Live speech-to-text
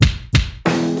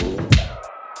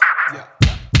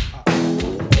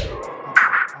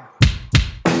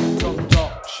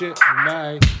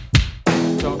alright.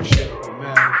 Talk shit with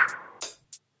Mary.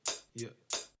 Yeah.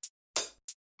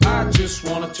 I just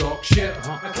wanna talk shit.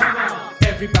 Come on.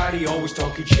 Everybody always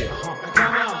talking shit.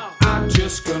 Come on. I'm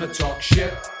just gonna talk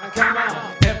shit. Come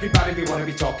on. Everybody be wanna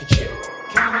be talking shit.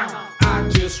 Come on. I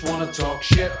just wanna talk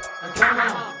shit. Come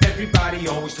on. Everybody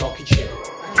always talking shit.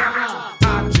 Come on.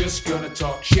 I'm just gonna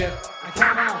talk shit.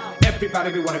 Come on.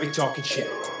 Everybody be wanna be talking shit.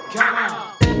 Come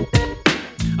on.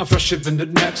 I'm fresher than the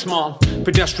next man.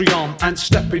 Pedestrian and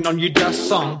stepping on your desk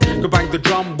song. Go bang the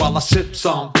drum while I sip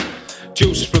some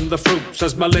juice from the fruits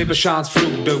as my labor shines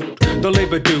through, dude. The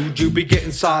labor dude, you be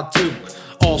getting side too.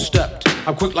 All stepped,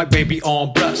 I'm quick like baby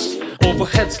on breast.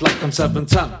 Overheads like I'm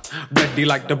 7'10", ready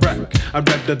like the wreck. I'm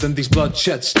redder than these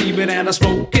bloodsheds, steaming and I'm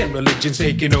smoking. Religion's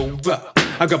taking over.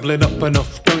 I'm gobbling up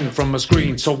enough dung from a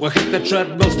screen, so I hit the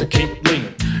treadmills to keep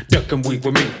lean. Duck and weave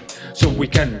with me, so we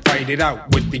can fight it out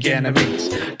with the enemies.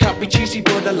 Can't be cheesy,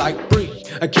 but I like brie.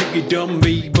 I keep you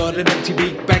dummy, but an empty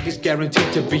beat bag is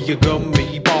guaranteed to be a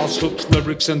gummy. Bars, hooks,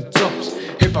 lyrics, and tubs.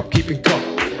 Hip hop keeping cup.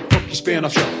 Fuck you, spin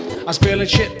off shop. I'm spilling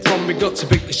shit from me guts.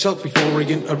 Evict yourself before I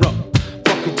interrupt.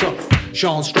 Fucking tough,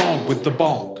 Sean Strong with the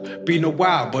bong. Been a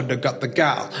while, but I got the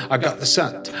gal. I got the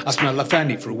scent. I smell a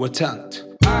fanny through a tent.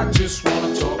 I just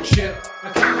wanna talk shit.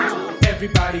 Come on.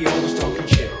 Everybody always talking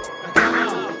shit. Come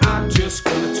on. I'm just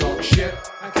gonna talk shit.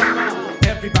 Come on.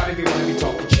 Everybody be wanna be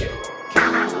talking shit.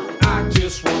 Come on. I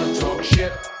just wanna talk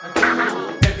shit. Come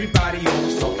on. Everybody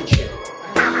always talking shit.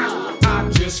 Come on.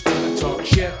 I'm just gonna talk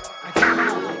shit. Come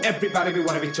on. Everybody be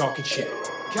wanna be talking shit.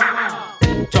 Come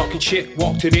on. Talking shit,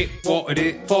 walked in it, watered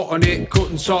it, fought on it,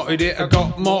 couldn't sorted it, I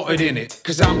got mortared in it.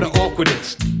 Cause I'm the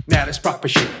awkwardest, now that's proper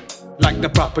shit. Like the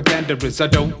propaganda is, I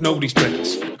don't know these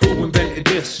tricks. Who invented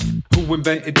this? Who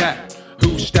invented that?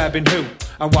 Who's stabbing who?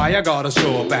 And why I got a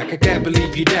sore back? I can't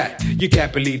believe you that. You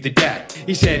can't believe the dad.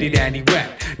 He said it and he went.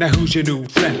 Now who's your new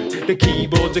friend? The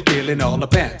keyboards are killing all the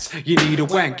pants. You need a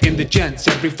wank in the gents.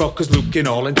 Every fucker's looking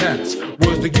all intense.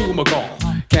 Where's the humor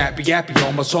gone? Can't be happy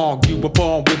on my song. You were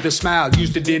born with a smile.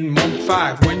 Used it in month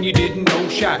 5 when you didn't know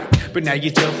shy. But now you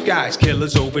tough guys.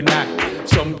 Killers overnight.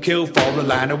 Some kill for a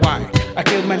line of wine. I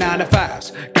killed my 9 to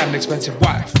 5s. Got an expensive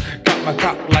wife. Got my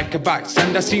cock like a vice.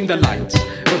 And I seen the lights.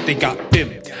 But they got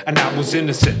dimmed. And I was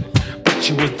innocent. But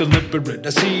she was deliberate. I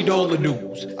seen all the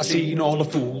news. I seen all the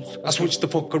fools. I switched the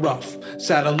fucker off.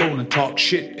 Sat alone and talked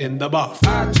shit in the buff.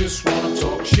 I just wanna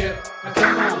talk shit.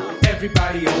 Come on.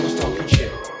 Everybody always talking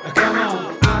shit. Come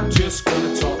on. I'm just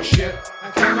gonna talk shit.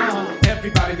 Come on.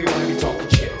 Everybody be wanna be talking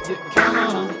shit. Come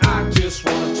on. I just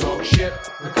wanna talk shit.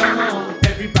 Come on.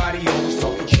 Everybody always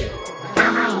talking shit.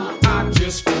 Come on. I'm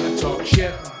just gonna talk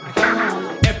shit. Come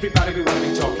on. Everybody be wanna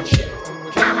be talking shit.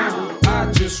 Come on.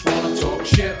 I just wanna talk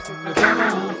shit. Come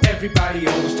on. Everybody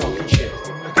always talking shit.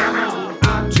 Come on.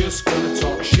 I'm just gonna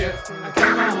talk shit.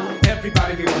 Come on.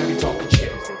 Everybody be wanna be talking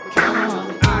shit. Come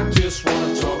on. I just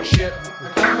wanna talk shit.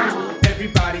 Come on.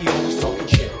 Everybody always talking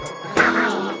shit. Come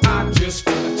on. I'm just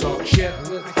gonna talk shit.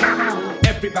 Come on.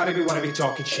 Everybody be wanna be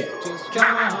talking shit. Just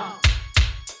come on.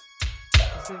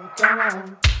 I said we come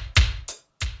on.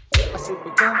 I said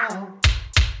we come on.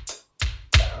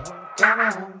 Come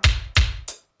on.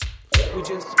 We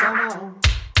just come on.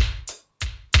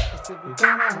 I said we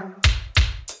come on.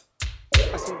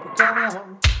 I said we come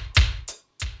on.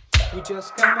 We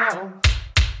just come on.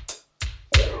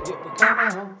 Yeah, we come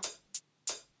on.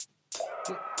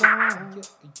 Yeah, come on. Yeah.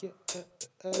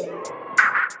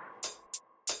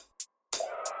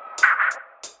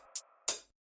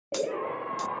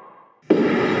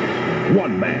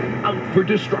 One man out for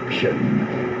destruction.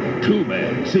 2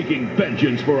 men seeking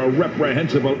vengeance for a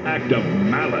reprehensible act of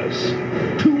malice.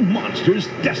 2 monsters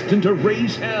destined to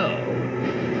raise hell.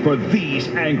 For these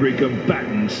angry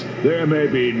combatants, there may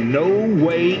be no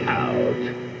way out.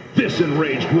 This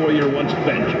enraged warrior wants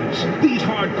vengeance. These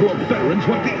hardcore veterans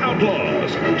want the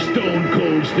outlaws. Stone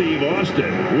Cold Steve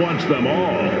Austin wants them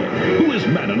all. Who is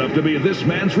man enough to be this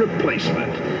man's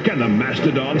replacement? Can the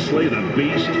Mastodon slay the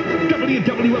beast?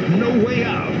 WWF No Way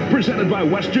Out, presented by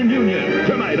Western Union,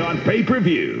 tonight on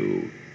pay-per-view.